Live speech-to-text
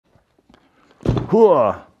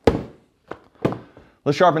Let's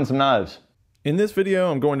sharpen some knives. In this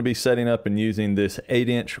video, I'm going to be setting up and using this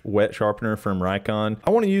 8-inch wet sharpener from Rikon. I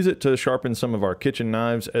want to use it to sharpen some of our kitchen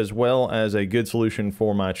knives as well as a good solution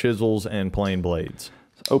for my chisels and plane blades.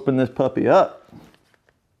 Let's open this puppy up.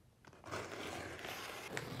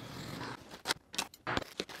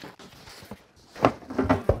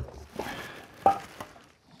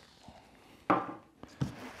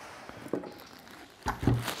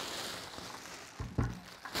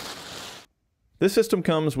 This system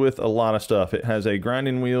comes with a lot of stuff. It has a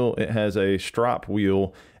grinding wheel, it has a strop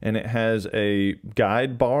wheel, and it has a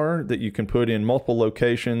guide bar that you can put in multiple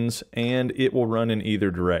locations, and it will run in either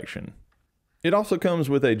direction. It also comes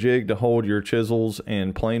with a jig to hold your chisels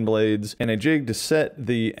and plane blades, and a jig to set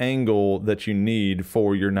the angle that you need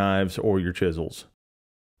for your knives or your chisels.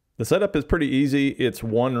 The setup is pretty easy. It's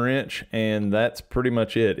one wrench and that's pretty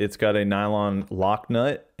much it. It's got a nylon lock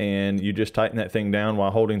nut and you just tighten that thing down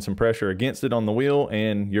while holding some pressure against it on the wheel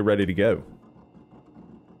and you're ready to go.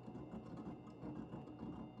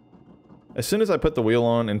 As soon as I put the wheel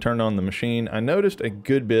on and turned on the machine, I noticed a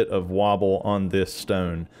good bit of wobble on this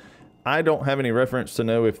stone. I don't have any reference to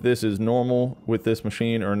know if this is normal with this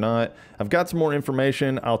machine or not. I've got some more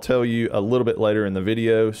information I'll tell you a little bit later in the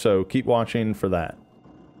video, so keep watching for that.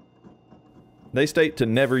 They state to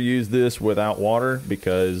never use this without water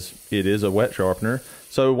because it is a wet sharpener.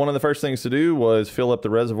 So one of the first things to do was fill up the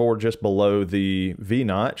reservoir just below the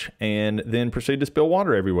V-notch and then proceed to spill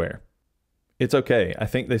water everywhere. It's okay. I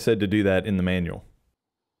think they said to do that in the manual.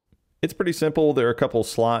 It's pretty simple. There are a couple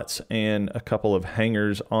slots and a couple of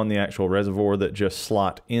hangers on the actual reservoir that just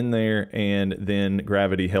slot in there and then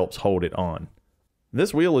gravity helps hold it on.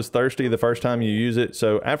 This wheel is thirsty the first time you use it,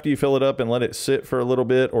 so after you fill it up and let it sit for a little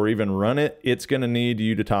bit or even run it, it's going to need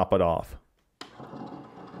you to top it off.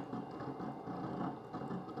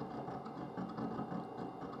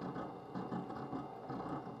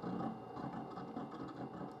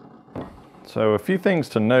 So a few things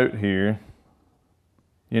to note here.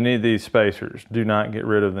 You need these spacers. Do not get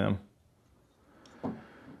rid of them.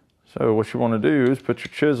 So what you want to do is put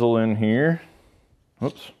your chisel in here.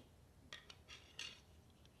 Whoops.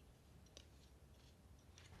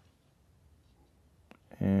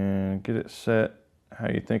 And get it set how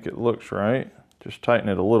you think it looks right. Just tighten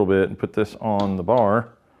it a little bit and put this on the bar.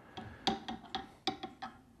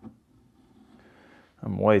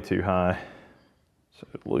 I'm way too high. So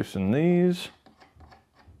loosen these.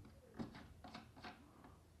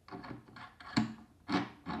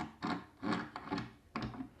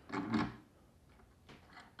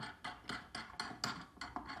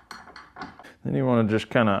 Then you want to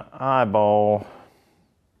just kind of eyeball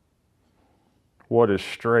what is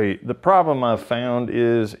straight. The problem I've found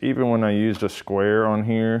is even when I used a square on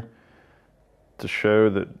here to show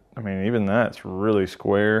that, I mean, even that's really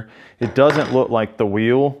square, it doesn't look like the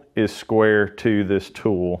wheel is square to this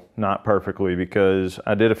tool, not perfectly, because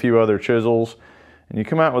I did a few other chisels and you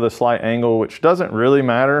come out with a slight angle, which doesn't really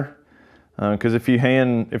matter because if you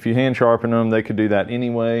hand sharpen them, they could do that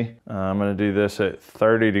anyway. I'm going to do this at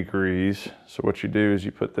 30 degrees. So what you do is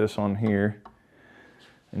you put this on here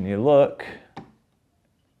and you look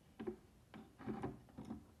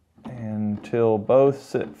until both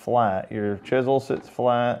sit flat. Your chisel sits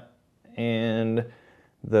flat and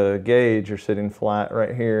the gauge are sitting flat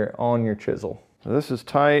right here on your chisel. So this is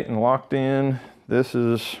tight and locked in. This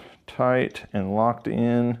is tight and locked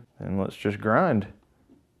in. And let's just grind.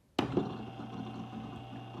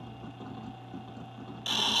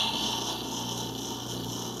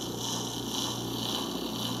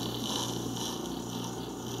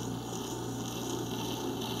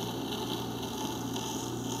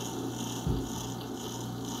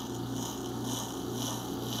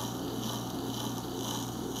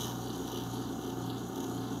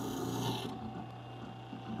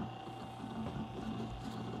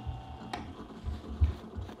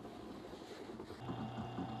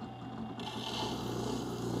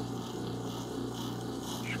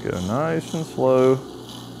 Go nice and slow.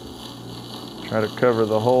 Try to cover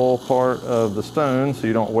the whole part of the stone so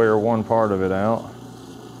you don't wear one part of it out.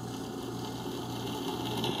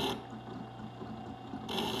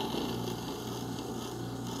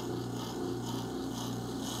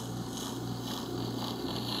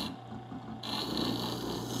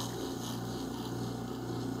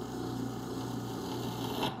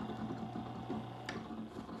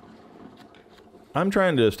 I'm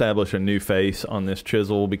trying to establish a new face on this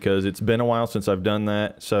chisel because it's been a while since I've done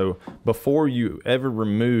that. So before you ever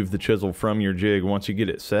remove the chisel from your jig, once you get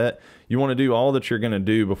it set, you want to do all that you're going to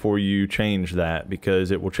do before you change that,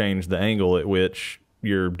 because it will change the angle at which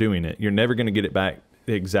you're doing it. You're never going to get it back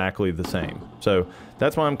exactly the same. So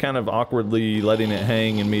that's why I'm kind of awkwardly letting it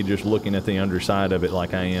hang and me just looking at the underside of it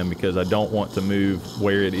like I am, because I don't want to move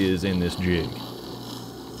where it is in this jig.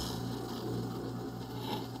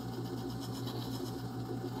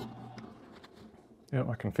 Yep,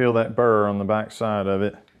 I can feel that burr on the back side of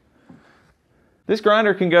it. This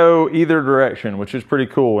grinder can go either direction, which is pretty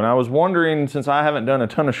cool. And I was wondering, since I haven't done a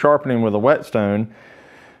ton of sharpening with a whetstone,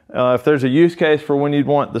 if there's a use case for when you'd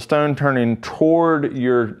want the stone turning toward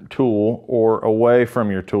your tool or away from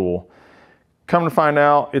your tool. Come to find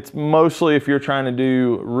out, it's mostly if you're trying to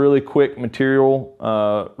do really quick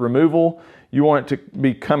material removal, you want it to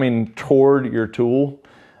be coming toward your tool.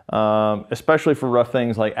 Especially for rough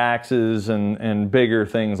things like axes and bigger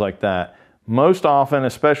things like that. Most often,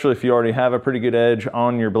 especially if you already have a pretty good edge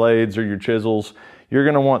on your blades or your chisels, you're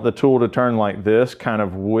going to want the tool to turn like this, kind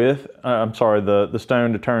of with, the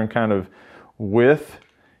stone to turn kind of with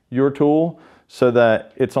your tool, so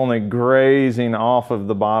that it's only grazing off of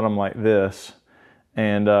the bottom like this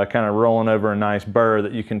and kind of rolling over a nice burr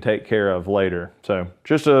that you can take care of later. So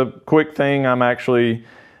just a quick thing.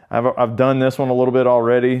 I've done this one a little bit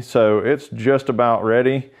already, so it's just about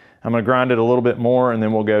ready. I'm gonna grind it a little bit more and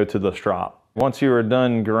then we'll go to the strop. Once you are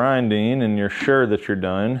done grinding and you're sure that you're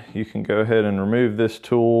done, you can go ahead and remove this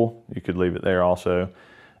tool. You could leave it there also.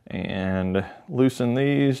 And loosen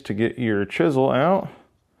these to get your chisel out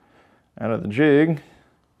of the jig.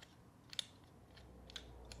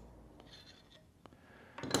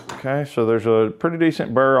 Okay, so there's a pretty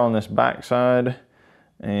decent burr on this back side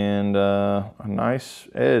and a nice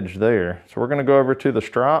edge there. So we're gonna go over to the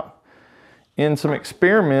strop. In some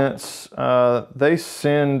experiments, they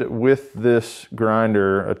send with this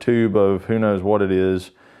grinder a tube of who knows what it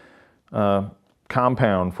is,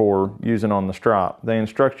 compound for using on the strop. They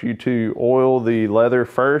instruct you to oil the leather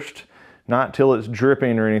first, not till it's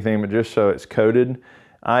dripping or anything, but just so it's coated.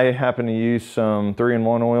 I happen to use some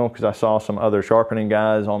 3-in-1 oil because I saw some other sharpening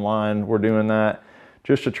guys online were doing that,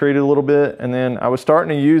 just to treat it a little bit. And then I was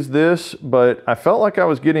starting to use this, but I felt like I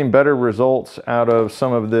was getting better results out of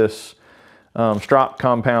some of this strop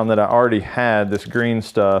compound that I already had, this green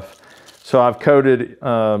stuff. So I've coated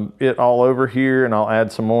it all over here, and I'll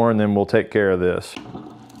add some more and then we'll take care of this.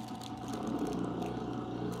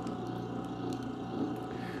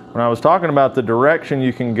 When I was talking about the direction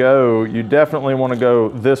you can go, you definitely want to go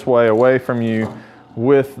this way away from you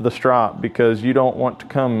with the strop, because you don't want to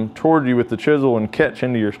come toward you with the chisel and catch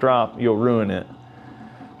into your strop. You'll ruin it.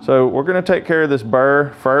 So we're going to take care of this burr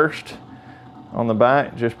first on the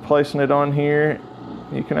back, just placing it on here.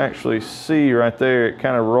 You can actually see right there it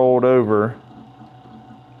kind of rolled over.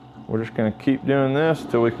 We're just going to keep doing this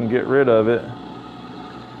until we can get rid of it.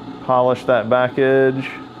 Polish that back edge.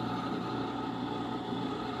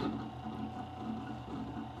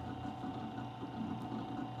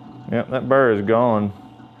 Yep, that burr is gone.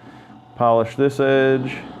 Polish this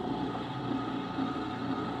edge.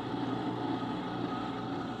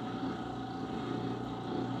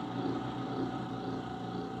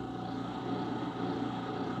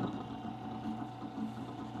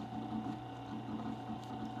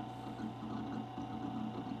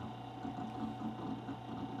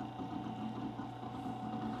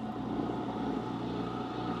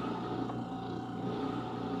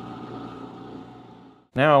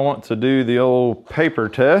 Now I want to do the old paper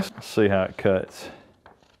test. Let's see how it cuts.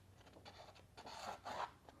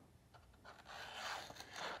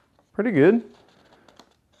 Pretty good.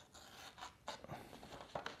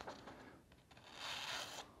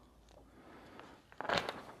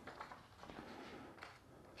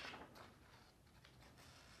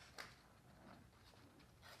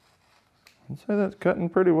 I'd say that's cutting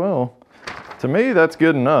pretty well. To me, that's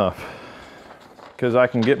good enough, because I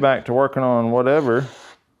can get back to working on whatever.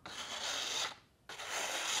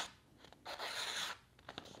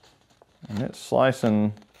 And it's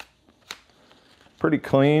slicing pretty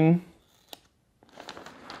clean.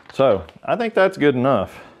 So I think that's good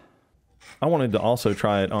enough. I wanted to also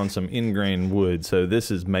try it on some ingrain wood, so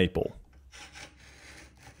this is maple.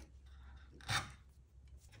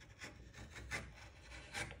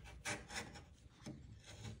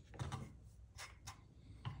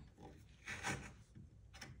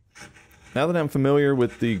 Now that I'm familiar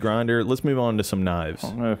with the grinder, let's move on to some knives.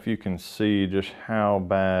 I don't know if you can see just how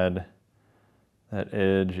bad that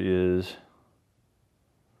edge is.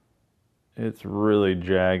 It's really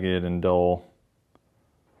jagged and dull.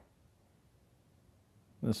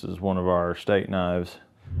 This is one of our steak knives.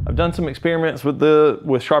 I've done some experiments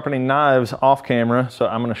with sharpening knives off camera, so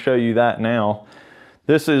I'm going to show you that now.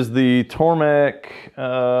 This is the Tormek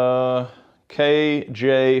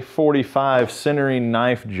KJ45 centering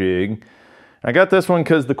knife jig. I got this one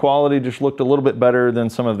because the quality just looked a little bit better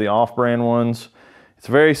than some of the off-brand ones. It's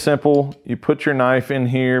very simple. You put your knife in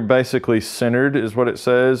here, basically centered is what it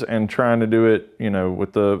says, and trying to do it, you know,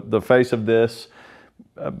 with the face of this,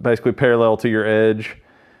 basically parallel to your edge.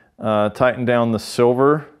 Tighten down the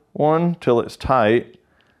silver one till it's tight.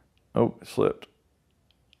 Oh, it slipped.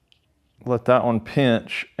 Let that one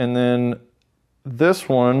pinch, and then this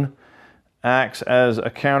one acts as a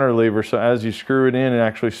counter lever, so as you screw it in, it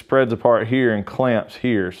actually spreads apart here and clamps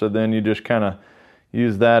here. So then you just kind of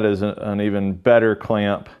use that as an even better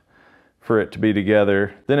clamp for it to be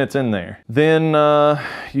together. Then it's in there. Then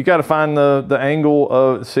you got to find the angle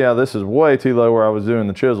of, see how this is way too low where I was doing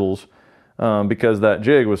the chisels because that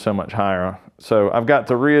jig was so much higher. So I've got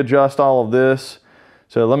to readjust all of this.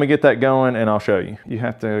 So let me get that going and I'll show you. You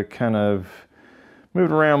have to kind of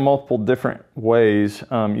move it around multiple different ways.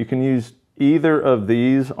 You can use either of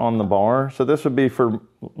these on the bar. So this would be for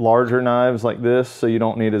larger knives like this, so you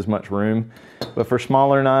don't need as much room. But for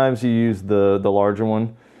smaller knives, you use the larger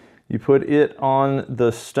one. You put it on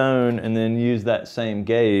the stone and then use that same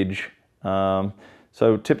gauge.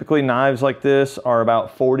 So typically knives like this are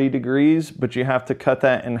about 40 degrees, but you have to cut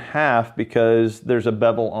that in half because there's a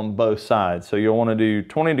bevel on both sides. So you'll want to do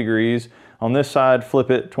 20 degrees on this side, flip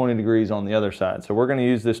it 20 degrees on the other side. So we're going to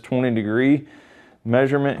use this 20 degree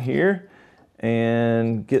measurement here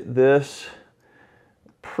and get this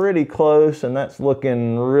pretty close, and that's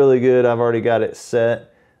looking really good. I've already got it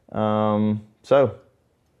set. So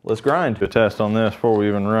let's grind. Do a test on this before we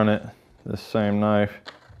even run it. This same knife.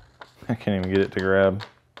 I can't even get it to grab.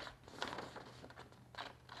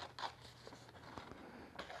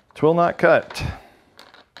 It will not cut.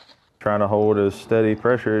 Try to hold as steady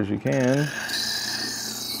pressure as you can.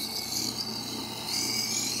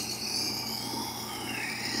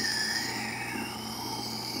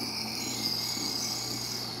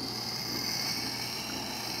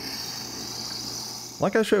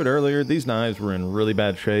 Like I showed earlier, these knives were in really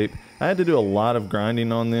bad shape. I had to do a lot of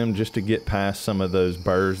grinding on them just to get past some of those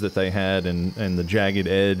burrs that they had and the jagged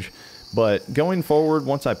edge. But going forward,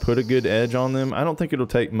 once I put a good edge on them, I don't think it'll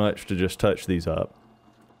take much to just touch these up.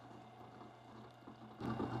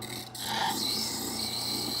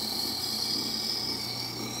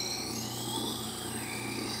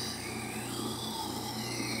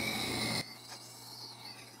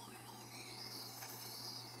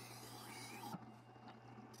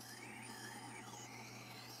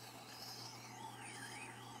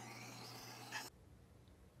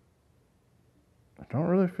 I don't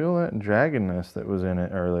really feel that jaggedness that was in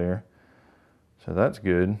it earlier, so that's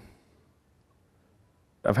good.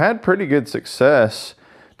 I've had pretty good success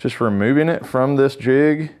just removing it from this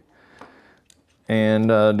jig and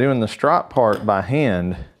doing the strop part by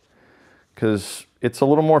hand because it's a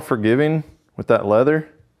little more forgiving with that leather.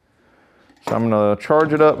 So I'm gonna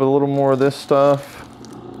charge it up with a little more of this stuff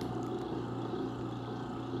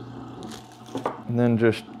and then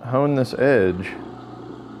just hone this edge.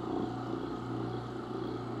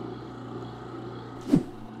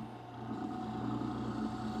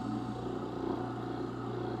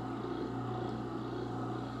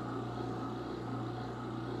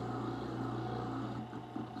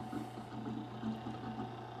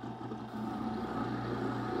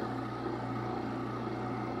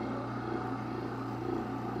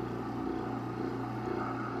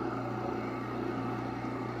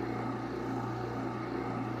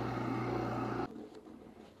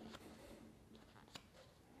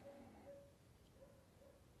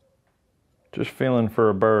 Just feeling for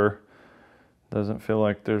a burr. Doesn't feel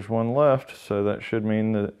like there's one left, so that should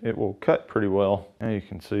mean that it will cut pretty well. Now you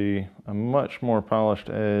can see a much more polished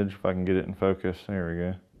edge if I can get it in focus. There we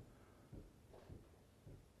go.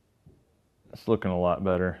 It's looking a lot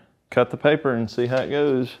better. Cut the paper and see how it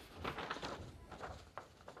goes.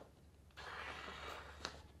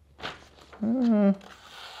 Might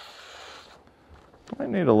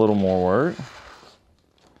need a little more work.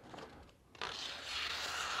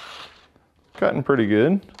 Cutting pretty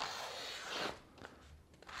good.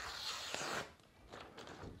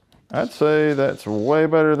 I'd say that's way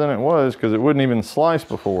better than it was because it wouldn't even slice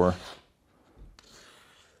before.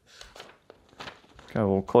 Got a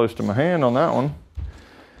little close to my hand on that one.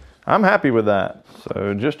 I'm happy with that.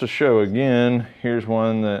 So just to show again, here's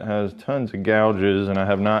one that has tons of gouges and I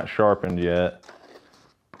have not sharpened yet.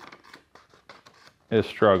 It's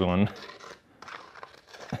struggling.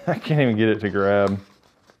 I can't even get it to grab.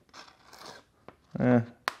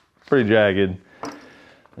 Pretty jagged.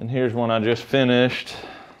 And here's one I just finished.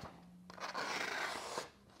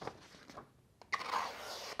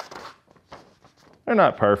 They're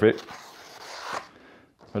not perfect,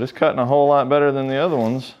 but it's cutting a whole lot better than the other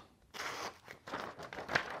ones.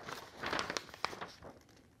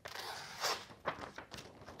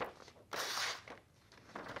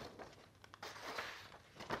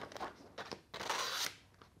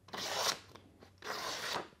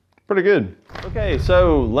 pretty good. Okay,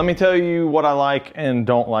 so let me tell you what I like and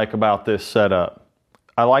don't like about this setup.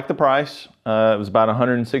 I like the price. It was about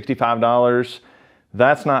 $165.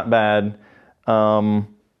 That's not bad.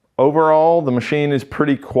 Overall, the machine is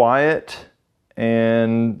pretty quiet,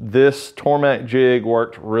 and this Tormek jig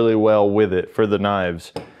worked really well with it for the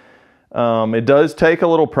knives. It does take a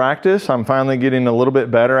little practice. I'm finally getting a little bit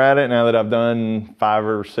better at it now that I've done 5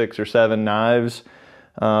 or 6 or 7 knives.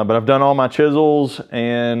 But I've done all my chisels,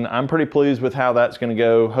 and I'm pretty pleased with how that's going to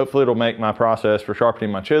go. Hopefully it'll make my process for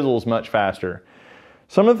sharpening my chisels much faster.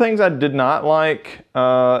 Some of the things I did not like,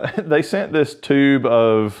 they sent this tube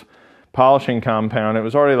of polishing compound. It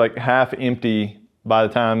was already like half empty by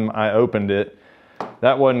the time I opened it.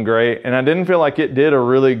 That wasn't great, and I didn't feel like it did a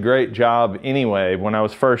really great job anyway. When I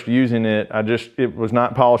was first using it, it was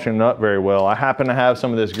not polishing it up very well. I happen to have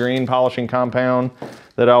some of this green polishing compound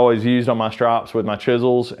that I always used on my strops with my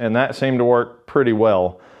chisels, and that seemed to work pretty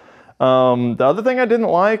well. The other thing I didn't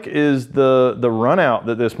like is the run out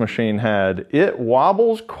that this machine had. It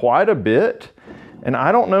wobbles quite a bit, and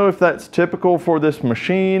I don't know if that's typical for this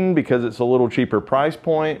machine because it's a little cheaper price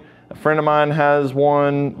point. A friend of mine has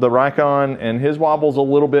one, the Rikon, and his wobbles a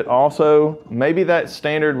little bit also. Maybe that's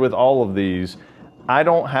standard with all of these. I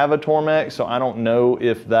don't have a Tormek, so I don't know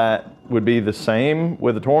if that would be the same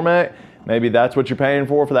with a Tormek. Maybe that's what you're paying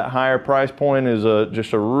for that higher price point, is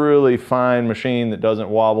just a really fine machine that doesn't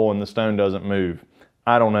wobble and the stone doesn't move.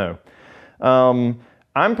 I don't know.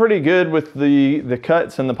 I'm pretty good with the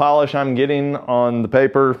cuts and the polish I'm getting on the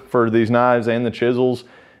paper for these knives and the chisels.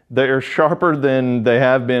 They're sharper than they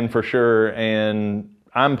have been for sure, and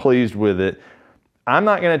I'm pleased with it. I'm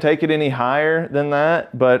not going to take it any higher than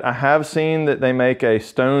that, but I have seen that they make a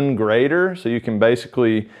stone grater, so you can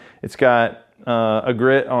basically, it's got a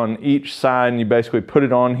grit on each side, and you basically put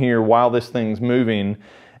it on here while this thing's moving,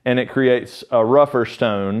 and it creates a rougher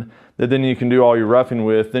stone that then you can do all your roughing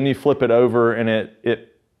with. Then you flip it over, and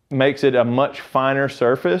it makes it a much finer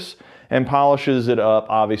surface and polishes it up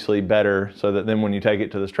obviously better, so that then when you take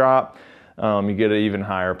it to the strop, you get an even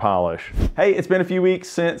higher polish. Hey, it's been a few weeks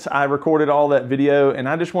since I recorded all that video, and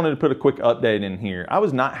I just wanted to put a quick update in here. I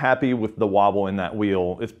was not happy with the wobble in that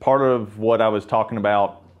wheel. It's part of what I was talking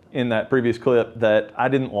about in that previous clip that I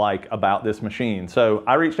didn't like about this machine. So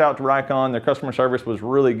I reached out to Rikon. Their customer service was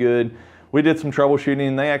really good. We did some troubleshooting,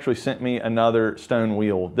 and they actually sent me another stone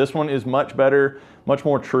wheel. This one is much better, much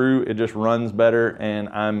more true. It just runs better, and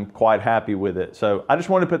I'm quite happy with it. So I just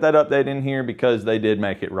wanted to put that update in here because they did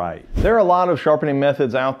make it right. There are a lot of sharpening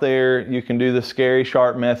methods out there. You can do the scary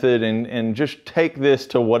sharp method and just take this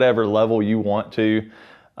to whatever level you want to.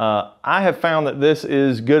 I have found that this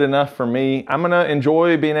is good enough for me. I'm gonna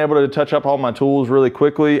enjoy being able to touch up all my tools really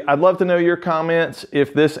quickly. I'd love to know your comments.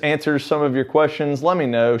 If this answers some of your questions, let me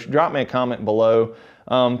know. Drop me a comment below.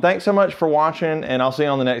 Thanks so much for watching, and I'll see you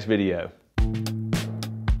on the next video.